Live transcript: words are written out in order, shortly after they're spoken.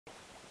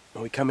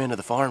When we come into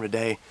the farm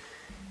today,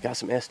 got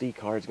some SD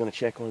cards, going to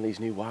check one of these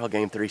new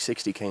Wildgame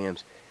 360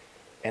 cams.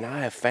 And I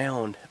have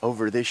found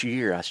over this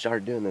year, I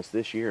started doing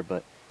this year,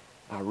 but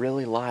I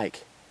really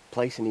like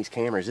placing these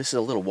cameras. This is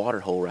a little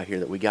water hole right here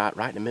that we got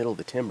right in the middle of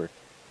the timber.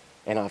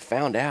 And I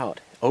found out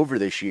over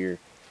this year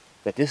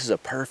that this is a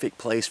perfect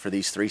place for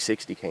these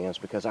 360 cams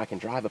because I can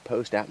drive a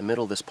post out in the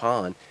middle of this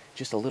pond,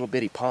 just a little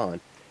bitty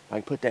pond. I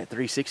can put that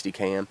 360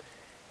 cam,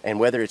 and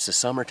whether it's the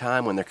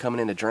summertime when they're coming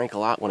in to drink a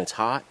lot when it's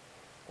hot,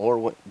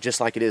 or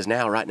just like it is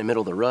now right in the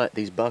middle of the rut,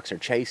 these bucks are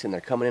chasing,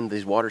 they're coming into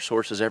these water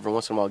sources every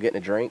once in a while getting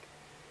a drink.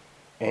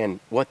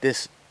 And what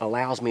this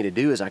allows me to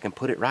do is I can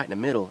put it right in the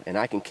middle and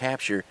I can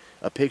capture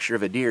a picture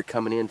of a deer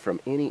coming in from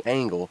any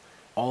angle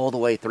all the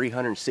way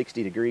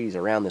 360 degrees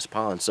around this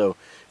pond. So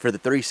for the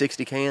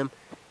 360 cam,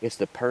 it's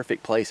the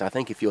perfect place. I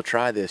think if you'll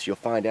try this, you'll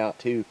find out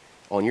too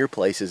on your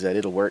places that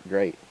it'll work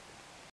great.